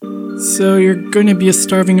So you're going to be a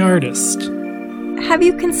starving artist. Have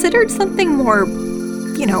you considered something more,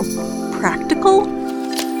 practical?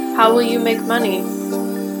 How will you make money?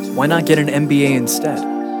 Why not get an MBA instead?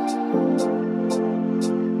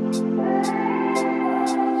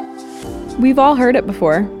 We've all heard it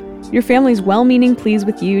before. Your family's well-meaning pleas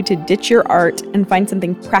with you to ditch your art and find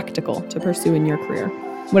something practical to pursue in your career,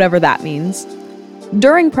 whatever that means.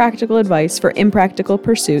 During Practical Advice for Impractical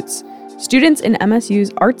Pursuits, students in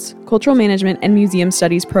MSU's Arts, Cultural Management, and Museum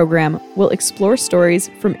Studies program will explore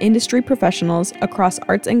stories from industry professionals across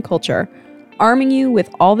arts and culture, arming you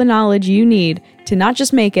with all the knowledge you need to not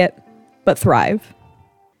just make it, but thrive.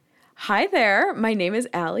 Hi there, my name is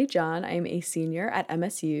Allie John. I am a senior at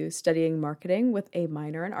MSU studying marketing with a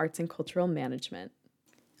minor in arts and cultural management.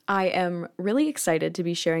 I am really excited to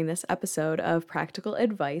be sharing this episode of Practical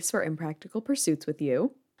Advice for Impractical Pursuits with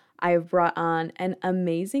you. I have brought on an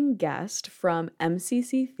amazing guest from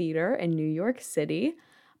MCC Theater in New York City.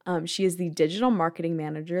 She is the digital marketing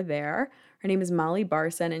manager there. Her name is Molly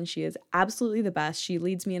Barson, and she is absolutely the best. She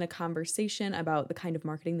leads me in a conversation about the kind of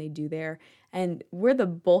marketing they do there. And where the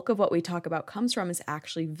bulk of what we talk about comes from is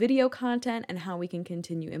actually video content and how we can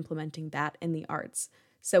continue implementing that in the arts.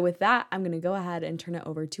 So with that, I'm going to go ahead and turn it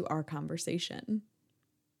over to our conversation.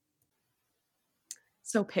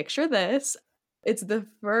 So picture this. It's the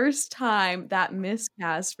first time that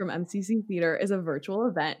Miscast from MCC Theater is a virtual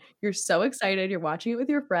event. You're so excited. You're watching it with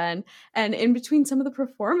your friend. And in between some of the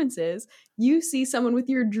performances, you see someone with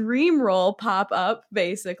your dream role pop up,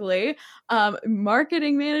 basically,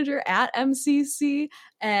 marketing manager at MCC.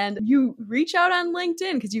 And you reach out on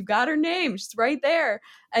LinkedIn because you've got her name. She's right there.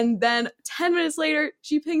 And then 10 minutes later,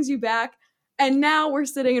 she pings you back. And now we're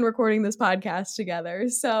sitting and recording this podcast together.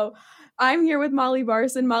 So I'm here with Molly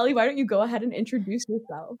Barson. Molly, why don't you go ahead and introduce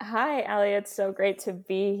yourself? Hi, Allie. It's so great to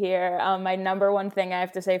be here. My number one thing I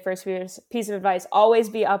have to say, first piece of advice, always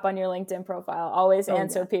be up on your LinkedIn profile. Always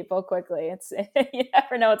answer people quickly. It's you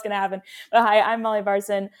never know what's going to happen. But hi, I'm Molly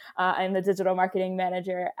Barson. I'm the digital marketing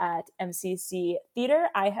manager at MCC Theater.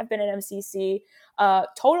 I have been at MCC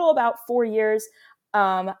total about 4 years.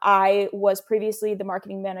 I was previously the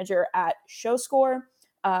marketing manager at ShowScore,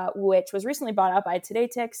 which was recently bought up by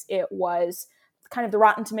TodayTix. It was kind of the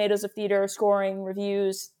Rotten Tomatoes of theater, scoring,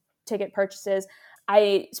 reviews, ticket purchases.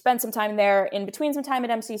 I spent some time there in between some time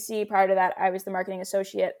at MCC. Prior to that, I was the marketing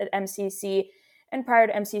associate at MCC. And prior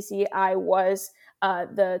to MCC, I was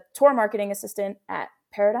the tour marketing assistant at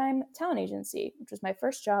Paradigm Talent Agency, which was my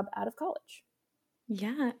first job out of college.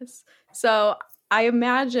 Yes. So I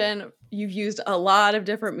imagine you've used a lot of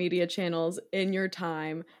different media channels in your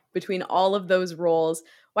time between all of those roles.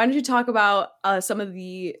 Why don't you talk about some of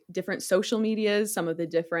the different social medias, some of the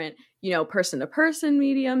different, person-to-person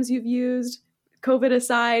mediums you've used, COVID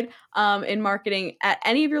aside, in marketing at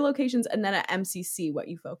any of your locations, and then at MCC, what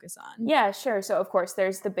you focus on? Yeah, sure. So, of course,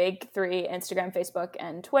 there's the big three, Instagram, Facebook,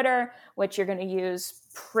 and Twitter, which you're going to use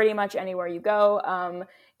pretty much anywhere you go.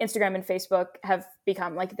 Instagram and Facebook have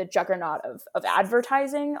become like the juggernaut of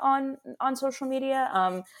advertising on social media.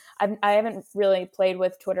 I haven't really played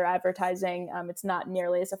with Twitter advertising. It's not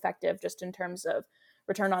nearly as effective just in terms of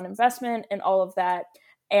return on investment and all of that.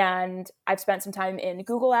 And I've spent some time in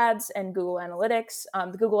Google Ads and Google Analytics.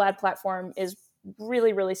 The Google Ad platform is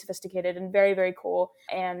really, really sophisticated and very, very cool.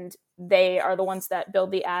 And they are the ones that build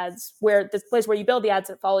the ads, where the place where you build the ads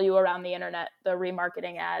that follow you around the internet, the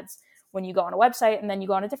remarketing ads. When you go on a website and then you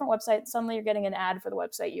go on a different website, suddenly you're getting an ad for the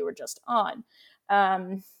website you were just on.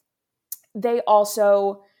 They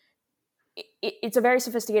also, it's a very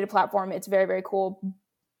sophisticated platform. It's very, very cool.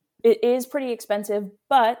 It is pretty expensive,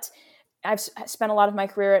 but I've spent a lot of my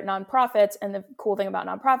career at nonprofits, and the cool thing about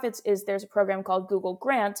nonprofits is there's a program called Google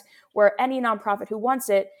Grant, where any nonprofit who wants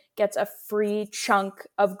it gets a free chunk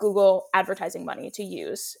of Google advertising money to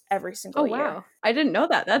use every single year. Wow. I didn't know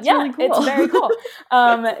that. That's really cool. It's very cool.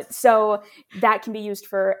 So that can be used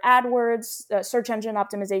for AdWords, search engine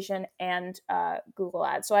optimization, and Google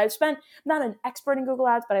Ads. So I'm not an expert in Google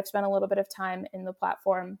Ads, but I've spent a little bit of time in the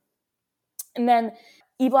platform. And then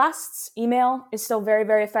eBlasts, email is still very,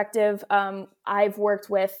 very effective. I've worked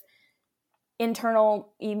with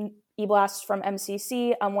internal eBlasts from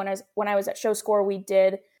MCC. When I was at ShowScore, we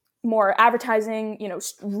did more advertising,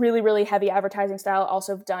 really, really heavy advertising style.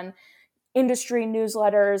 Also done industry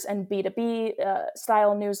newsletters and B2B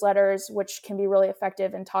style newsletters, which can be really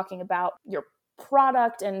effective in talking about your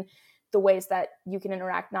product and the ways that you can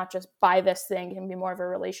interact, not just buy this thing, can be more of a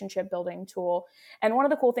relationship building tool. And one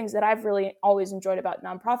of the cool things that I've really always enjoyed about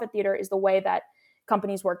nonprofit theater is the way that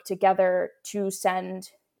companies work together to send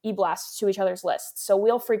e-blasts to each other's lists. So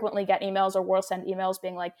we'll frequently get emails, or we'll send emails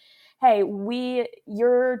being like, hey,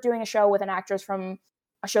 you're doing a show with an actress from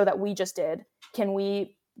a show that we just did. Can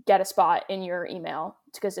we get a spot in your email?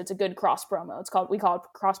 Because it's a good cross promo. We call it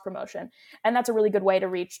cross promotion. And that's a really good way to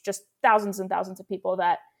reach just thousands and thousands of people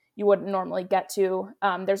that you wouldn't normally get to.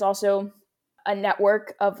 There's also a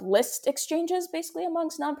network of list exchanges basically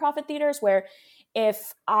amongst nonprofit theaters, where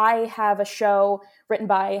if I have a show written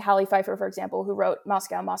by Hallie Pfeiffer, for example, who wrote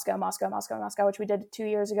Moscow, which we did 2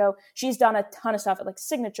 years ago, she's done a ton of stuff at like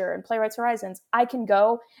Signature and Playwrights Horizons. I can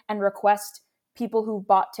go and request people who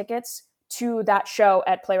bought tickets to that show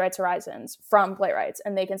at Playwrights Horizons from Playwrights,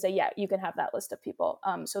 and they can say, yeah, you can have that list of people.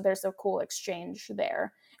 So there's a cool exchange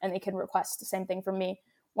there, and they can request the same thing from me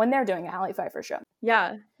when they're doing a Hallie Pfeiffer show.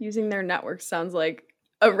 Yeah, using their network sounds like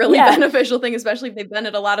a really beneficial thing, especially if they've been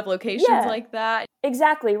at a lot of locations like that.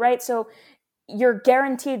 Exactly, right? So you're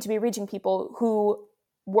guaranteed to be reaching people who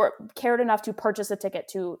cared enough to purchase a ticket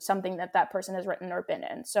to something that person has written or been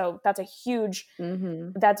in. So that's a huge,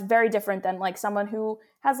 that's very different than like someone who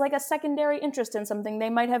has like a secondary interest in something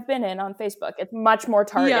they might have been in on Facebook. It's much more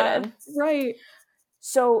targeted. Yeah, right.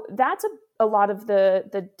 So that's a lot of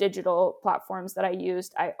the digital platforms that I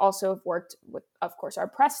used. I also have worked with, of course, our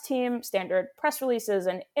press team, standard press releases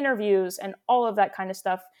and interviews and all of that kind of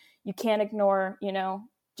stuff. You can't ignore,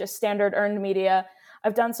 just standard earned media.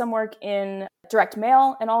 I've done some work in direct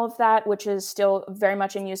mail and all of that, which is still very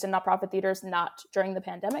much in use in nonprofit theaters, not during the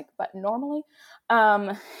pandemic, but normally.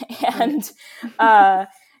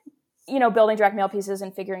 Building direct mail pieces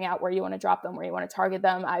and figuring out where you want to drop them, where you want to target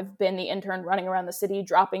them. I've been the intern running around the city,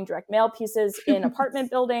 dropping direct mail pieces in apartment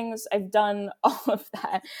buildings. I've done all of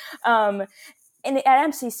that. At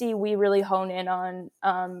MCC, we really hone in on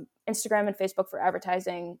Instagram and Facebook for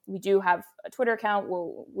advertising. We do have a Twitter account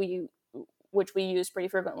which we use pretty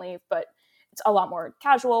frequently, but it's a lot more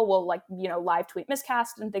casual. We'll live tweet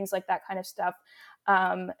miscast and things like that kind of stuff.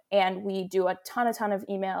 And we do a ton of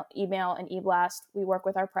email and e-blast. We work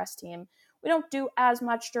with our press team. We don't do as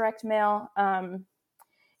much direct mail.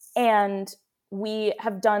 And we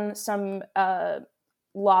have done some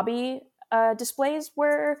lobby displays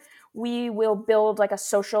where we will build like a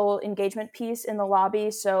social engagement piece in the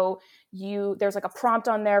lobby. So there's like a prompt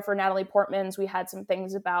on there for Natalie Portman's. We had some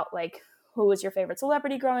things about like, who was your favorite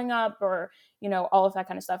celebrity growing up, or, all of that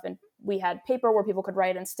kind of stuff. And we had paper where people could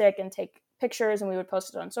write and stick and take pictures, and we would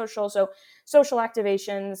post it on social. So social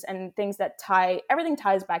activations and things that everything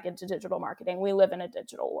ties back into digital marketing. We live in a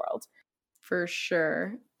digital world. For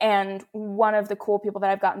sure. And one of the cool people that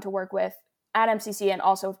I've gotten to work with at MCC and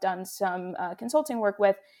also have done some consulting work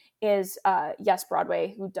with is Yes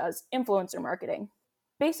Broadway, who does influencer marketing.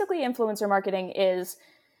 Basically, influencer marketing is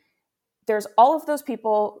there's all of those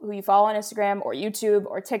people who you follow on Instagram or YouTube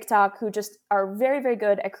or TikTok who just are very, very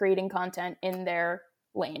good at creating content in their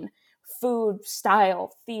lane. Food,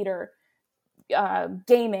 style, theater,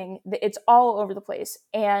 gaming, it's all over the place.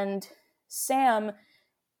 And Sam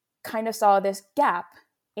kind of saw this gap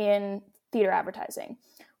in theater advertising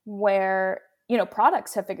where,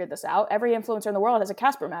 products have figured this out. Every influencer in the world has a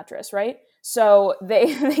Casper mattress, right? So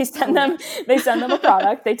they send them a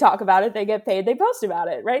product, they talk about it, they get paid, they post about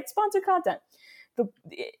it, right? Sponsored content.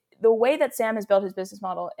 The way that Sam has built his business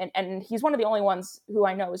model, and he's one of the only ones who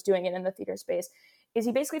I know is doing it in the theater space, is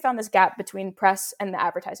he basically found this gap between press and the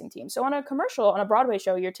advertising team. So on a commercial, on a Broadway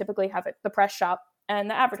show, you typically have the press shop and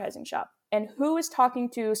the advertising shop. And who is talking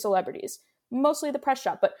to celebrities? Mostly the press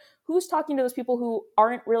shop, but who's talking to those people who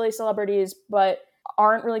aren't really celebrities, but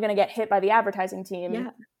aren't really going to get hit by the advertising team? Yeah.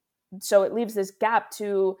 So it leaves this gap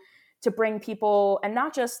to bring people, and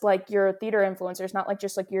not just like your theater influencers, not like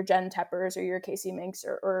just like your Jen Teppers or your Casey Minks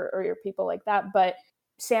or your people like that. But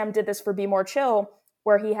Sam did this for Be More Chill,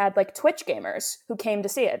 where he had like Twitch gamers who came to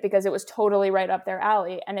see it because it was totally right up their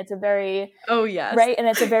alley. And it's a very, right. And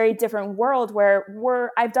it's a very different world where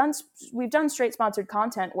we've done straight sponsored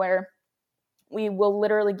content where we will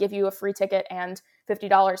literally give you a free ticket and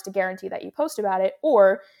 $50 to guarantee that you post about it.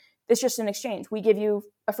 Or it's just an exchange. We give you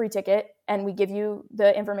a free ticket and we give you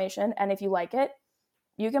the information. And if you like it,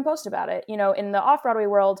 you can post about it. In the off-Broadway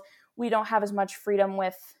world, we don't have as much freedom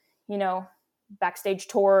with, backstage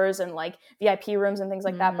tours and like VIP rooms and things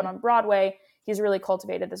like that. But on Broadway, he's really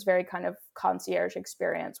cultivated this very kind of concierge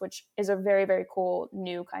experience, which is a very, very cool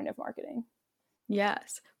new kind of marketing.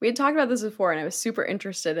 Yes. We had talked about this before and I was super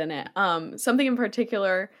interested in it. Something in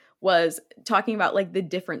particular was talking about like the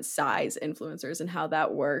different size influencers and how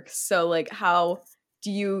that works. So like how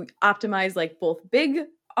do you optimize like both big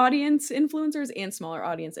audience influencers and smaller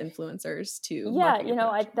audience influencers to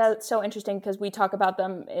that's so interesting because we talk about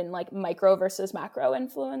them in like micro versus macro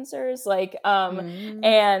influencers, like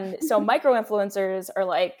and so micro influencers are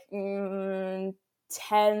like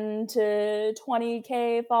 10 to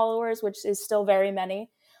 20K followers, which is still very many.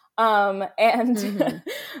 And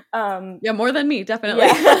yeah, more than me, definitely.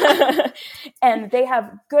 Yeah. And they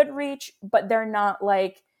have good reach, but they're not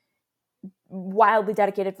like wildly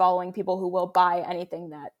dedicated following people who will buy anything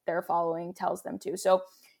that their following tells them to. So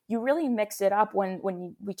you really mix it up when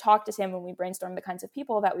we talk to Sam, when we brainstorm the kinds of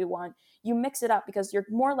people that we want, you mix it up because you're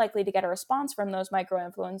more likely to get a response from those micro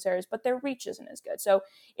influencers, but their reach isn't as good. So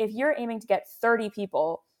if you're aiming to get 30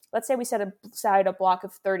 people, let's say we set aside a block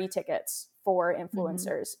of 30 tickets for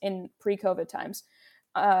influencers in pre-COVID times,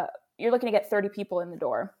 you're looking to get 30 people in the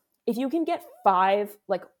door. If you can get 5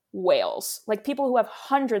 like whales, like people who have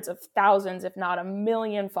hundreds of thousands, if not 1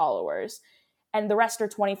 million followers, and the rest are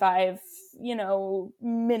 25,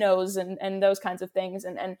 minnows and those kinds of things.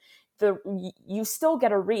 And you still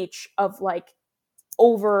get a reach of like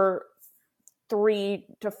over 3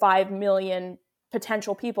 to 5 million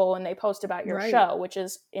potential people when they post about your show, which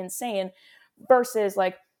is insane, versus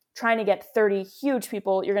like trying to get 30 huge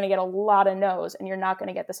people. You're going to get a lot of no's and you're not going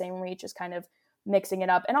to get the same reach as kind of mixing it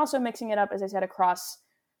up. And also mixing it up, as I said, across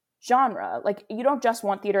genre. Like you don't just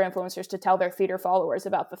want theater influencers to tell their theater followers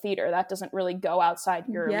about the theater. That doesn't really go outside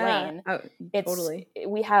your lane. Totally.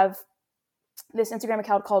 We have this Instagram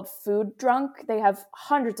account called Food Drunk. They have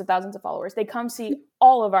hundreds of thousands of followers. They come see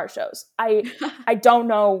all of our shows. I don't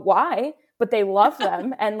know why, but they love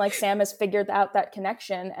them. And like Sam has figured out that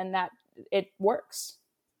connection and that it works.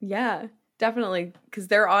 Yeah, definitely. Because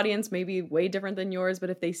their audience may be way different than yours, but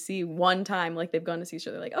if they see one time, like they've gone to see each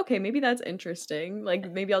other, like, okay, maybe that's interesting.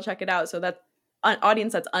 Like maybe I'll check it out. So that an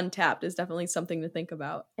audience that's untapped is definitely something to think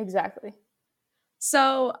about. Exactly.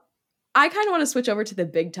 So I kind of want to switch over to the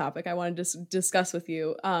big topic I wanted to discuss with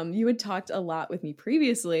you. You had talked a lot with me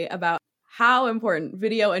previously about how important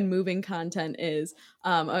video and moving content is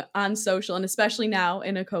on social, and especially now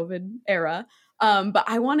in a COVID era. But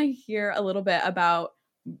I want to hear a little bit about,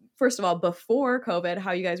 first of all, before COVID,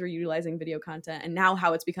 how you guys were utilizing video content, and now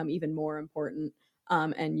how it's become even more important,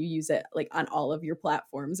 and you use it like on all of your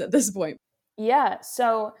platforms at this point. Yeah,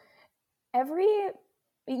 so it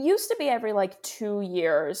used to be every like 2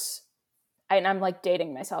 years, and I'm like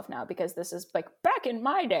dating myself now because this is like back in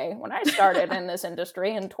my day when I started in this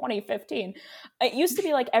industry in 2015. It used to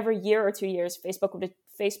be like every year or 2 years,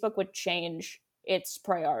 Facebook would change its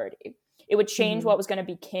priority. It would change what was going to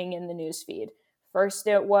be king in the newsfeed. First,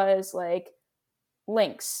 it was like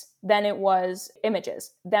links, then it was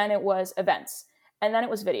images, then it was events, and then it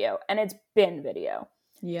was video, and it's been video.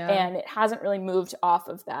 Yeah. And it hasn't really moved off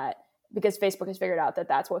of that because Facebook has figured out that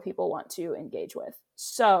that's what people want to engage with.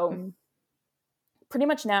 So pretty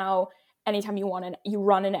much now, anytime you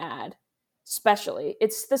run an ad, especially,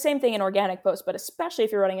 it's the same thing in organic posts, but especially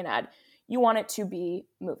if you're running an ad, you want it to be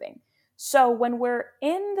moving. So when we're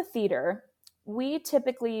in the theater, we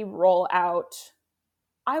typically roll out,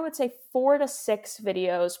 I would say 4 to 6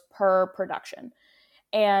 videos per production.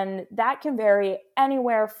 And that can vary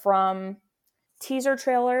anywhere from teaser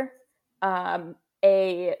trailer,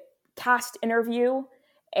 a cast interview,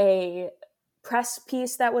 a press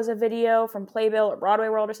piece that was a video from Playbill or Broadway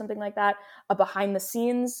World or something like that, a behind the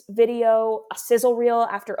scenes video, a sizzle reel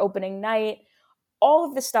after opening night. All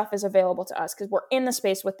of this stuff is available to us because we're in the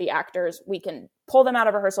space with the actors. We can pull them out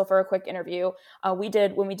of rehearsal for a quick interview. When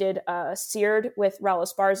we did Seared with Raul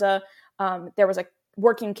Esparza, there was a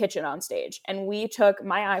working kitchen on stage, and we took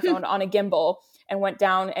my iPhone on a gimbal and went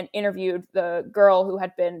down and interviewed the girl who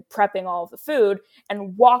had been prepping all of the food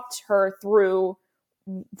and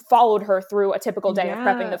followed her through a typical day of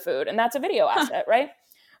prepping the food. And that's a video asset, right?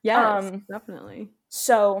 Yes, definitely.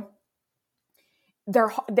 So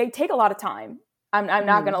they take a lot of time. I'm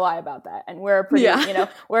not going to lie about that. And we're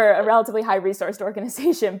we're a relatively high resourced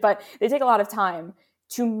organization, but they take a lot of time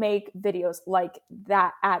to make videos like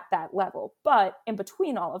that at that level. But in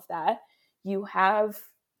between all of that, you have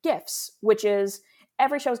GIFs, which is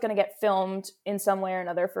every show is going to get filmed in some way or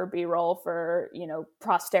another for B-roll, for,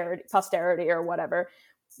 posterity or whatever.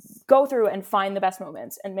 Go through and find the best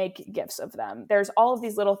moments and make GIFs of them. There's all of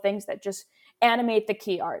these little things that just animate the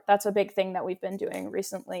key art. That's a big thing that we've been doing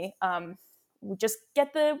recently. We just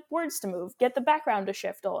get the words to move, get the background to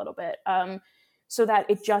shift a little bit, so that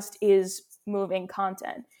it just is moving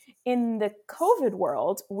content. In the COVID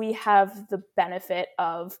world, we have the benefit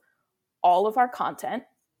of all of our content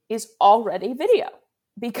is already video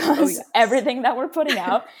because everything that we're putting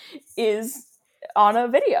out is on a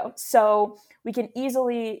video. So we can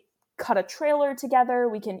easily cut a trailer together.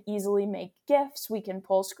 We can easily make GIFs. We can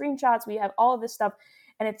pull screenshots. We have all of this stuff.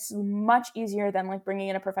 And it's much easier than like bringing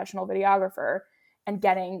in a professional videographer and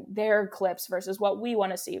getting their clips versus what we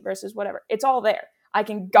want to see versus whatever. It's all there. I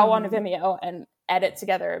can go on Vimeo and edit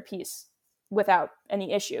together a piece without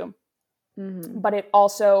any issue. Mm-hmm. But it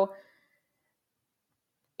also,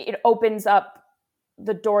 it opens up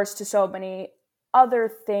the doors to so many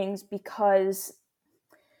other things because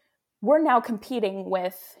we're now competing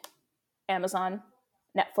with Amazon,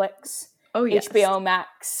 Netflix, Oh, yes. HBO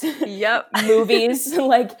Max, Yep. movies.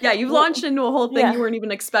 Like, Yeah, you've launched into a whole thing Yeah. you weren't even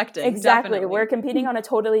expecting. exactly. Definitely. We're competing on a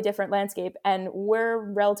totally different landscape, and we're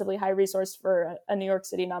relatively high resourced for a New York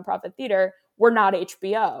City nonprofit theater. We're not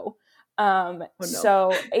HBO. no.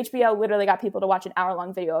 So HBO literally got people to watch an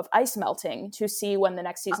hour-long video of ice melting to see when the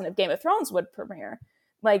next season of Game of Thrones would premiere.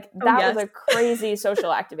 Like, that yes. was a crazy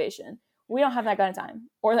social activation. We don't have that kind of time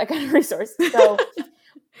or that kind of resource. So,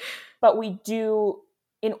 but we do,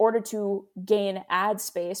 in order to gain ad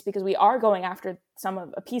space, because we are going after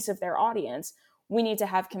a piece of their audience, we need to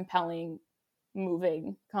have compelling,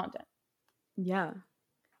 moving content. Yeah,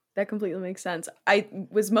 that completely makes sense. I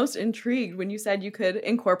was most intrigued when you said you could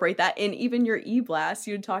incorporate that in even your e-blast.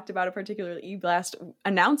 You had talked about a particular e-blast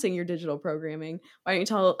announcing your digital programming. Why don't you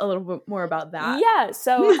tell a little bit more about that? Yeah,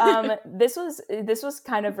 so this was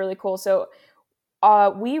kind of really cool. So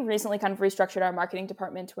we recently kind of restructured our marketing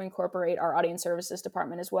department to incorporate our audience services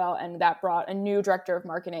department as well. And that brought a new director of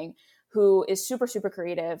marketing who is super, super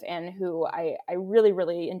creative and who I really,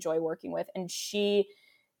 really enjoy working with. And she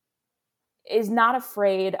is not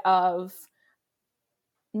afraid of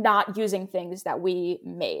not using things that we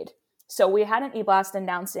made. So we had an e-blast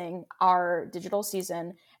announcing our digital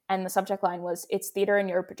season, and the subject line was, "It's theater in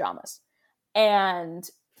your pajamas." And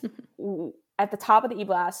at the top of the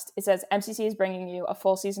e-blast, it says, "MCC is bringing you a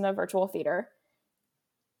full season of virtual theater."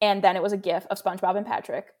 And then it was a GIF of SpongeBob and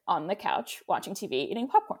Patrick on the couch watching TV, eating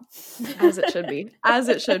popcorn. As it should be. As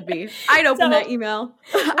it should be. I'd open that email.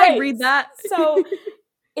 Right. I'd read that. So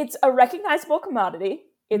it's a recognizable commodity.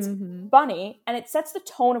 It's Mhm. funny, and it sets the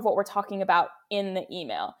tone of what we're talking about in the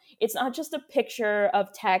email. It's not just a picture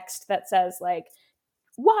of text that says, like,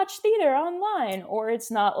 watch theater online, or it's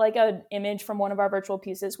not like an image from one of our virtual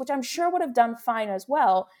pieces, which I'm sure would have done fine as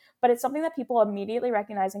well, but it's something that people immediately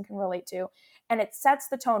recognize and can relate to, and it sets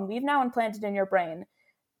the tone. We've now implanted in your brain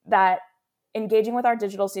that engaging with our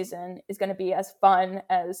digital season is going to be as fun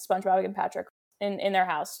as SpongeBob and Patrick in their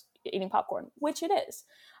house eating popcorn, which it is.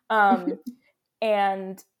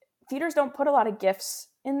 And theaters don't put a lot of GIFs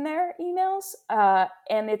in their emails,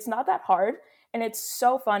 and it's not that hard. And it's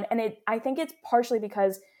so fun. And I think it's partially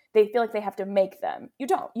because they feel like they have to make them. You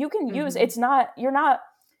don't. You can use, it's not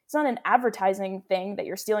an advertising thing that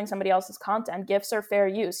you're stealing somebody else's content. GIFs are fair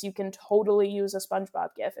use. You can totally use a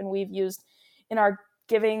SpongeBob GIF. And we've used in our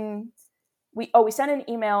giving, we sent an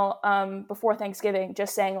email before Thanksgiving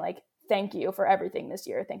just saying, like, thank you for everything this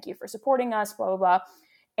year. Thank you for supporting us, blah, blah, blah.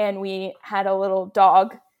 And we had a little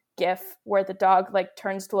dog GIF where the dog, like,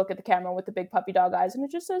 turns to look at the camera with the big puppy dog eyes, and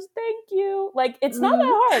it just says thank you. Like, it's not that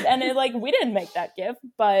hard, and it, like, we didn't make that GIF,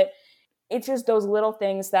 but it's just those little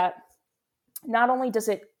things that not only does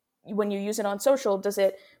it, when you use it on social, does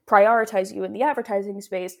it prioritize you in the advertising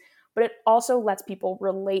space, but it also lets people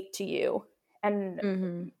relate to you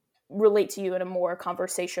and relate to you in a more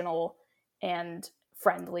conversational and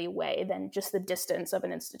friendly way than just the distance of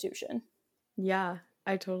an institution. Yeah,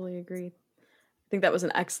 I totally agree. I think that was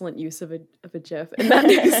an excellent use of a GIF in that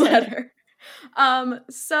newsletter.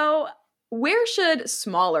 So where should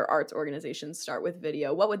smaller arts organizations start with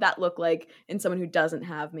video? What would that look like in someone who doesn't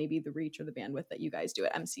have maybe the reach or the bandwidth that you guys do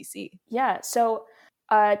at MCC? Yeah, so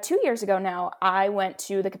 2 years ago now, I went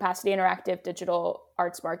to the Capacity Interactive Digital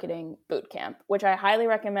Arts Marketing Bootcamp, which I highly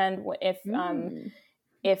recommend if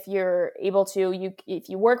you're able to. If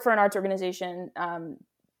you work for an arts organization,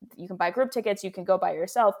 you can buy group tickets, you can go by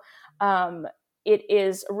yourself. It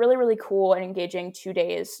is really, really cool and engaging 2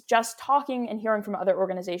 days, just talking and hearing from other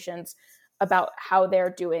organizations about how they're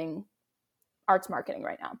doing arts marketing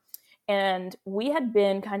right now. And we had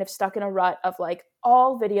been kind of stuck in a rut of, like,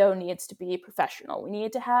 all video needs to be professional. We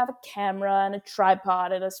need to have a camera and a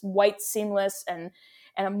tripod and a white seamless and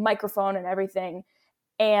a microphone and everything.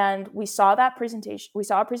 And we saw a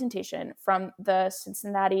presentation from the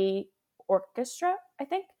Cincinnati Orchestra, I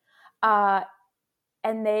think.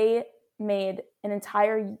 And they made an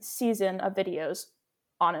entire season of videos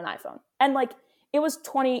on an iPhone. And, like, it was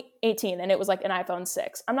 2018 and it was like an iPhone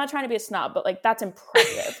 6. I'm not trying to be a snob, but, like, that's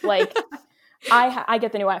impressive. Like, I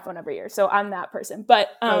get the new iPhone every year, so I'm that person. But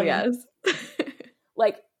yes.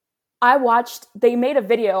 Like, they made a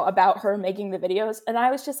video about her making the videos, and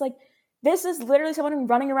I was just like, this is literally someone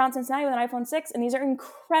running around Cincinnati with an iPhone 6, and these are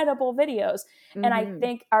incredible videos. And I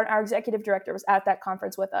think our executive director was at that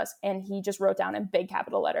conference with us, and he just wrote down in big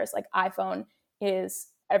capital letters, like, iPhone is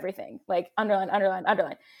everything, like, underline, underline,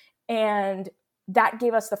 underline. And that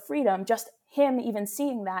gave us the freedom, just him even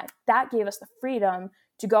seeing that gave us the freedom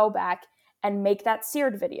to go back and make that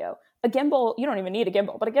seared video. A gimbal, you don't even need a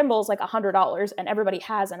gimbal, but a gimbal is like $100 and everybody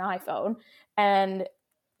has an iPhone. And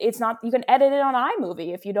it's not, you can edit it on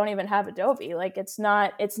iMovie if you don't even have Adobe. Like it's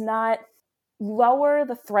not, lower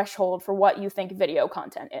the threshold for what you think video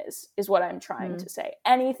content is what I'm trying to say.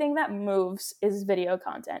 Anything that moves is video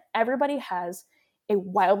content. Everybody has a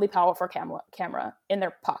wildly powerful camera in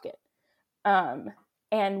their pocket.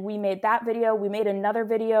 And we made that video. We made another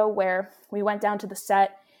video where we went down to the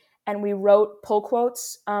set and we wrote pull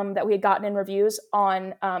quotes that we had gotten in reviews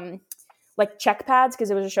on like check pads,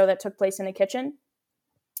 because it was a show that took place in a kitchen.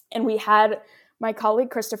 And we had my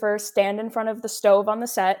colleague Christopher stand in front of the stove on the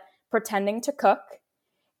set pretending to cook.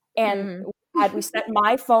 And we set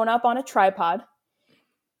my phone up on a tripod.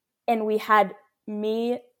 And we had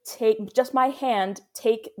me take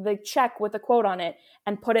the check with a quote on it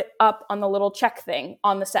and put it up on the little check thing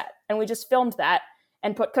on the set. And we just filmed that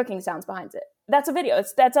and put cooking sounds behind it. That's a video.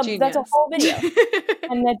 That's a whole video.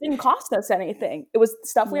 And that didn't cost us anything. It was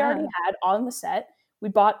stuff we already had on the set. We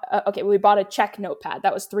bought a check notepad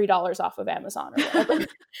that was $3 off of Amazon or whatever.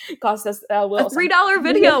 It cost us a $3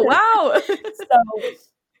 video. Wow.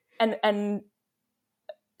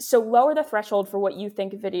 So lower the threshold for what you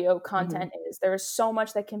think video content is. There's so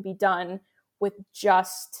much that can be done with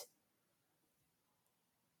just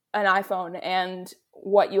an iPhone and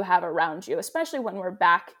what you have around you, especially when we're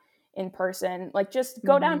back in person. Like just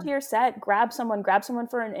go down to your set, grab someone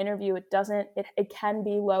for an interview. It can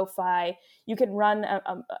be lo-fi. You can run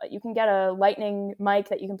you can get a lightning mic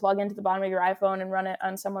that you can plug into the bottom of your iPhone and run it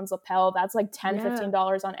on someone's lapel. That's like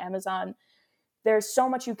 $15 on Amazon. There's so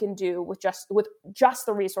much you can do with just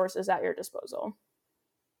the resources at your disposal.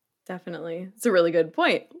 Definitely. It's a really good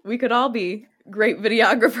point. We could all be great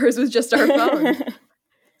videographers with just our phone.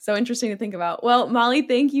 So interesting to think about. Well, Molly,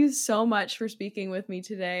 thank you so much for speaking with me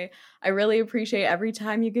today. I really appreciate every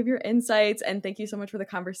time you give your insights, and thank you so much for the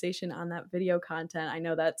conversation on that video content. I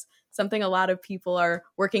know that's something a lot of people are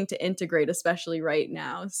working to integrate, especially right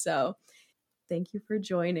now. So thank you for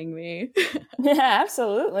joining me. Yeah,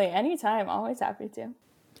 absolutely. Anytime. Always happy to.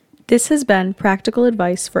 This has been Practical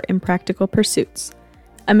Advice for Impractical Pursuits,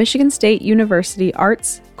 a Michigan State University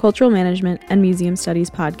Arts, Cultural Management, and Museum Studies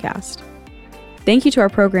podcast. Thank you to our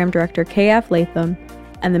program director, KF Latham,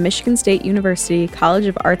 and the Michigan State University College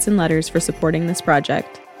of Arts and Letters for supporting this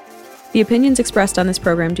project. The opinions expressed on this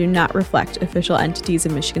program do not reflect official entities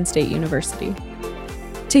of Michigan State University.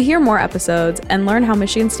 To hear more episodes and learn how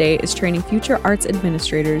Michigan State is training future arts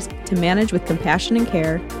administrators to manage with compassion and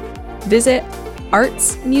care, visit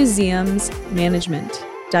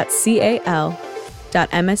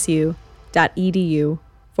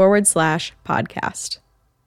artsmuseumsmanagement.cal.msu.edu/podcast.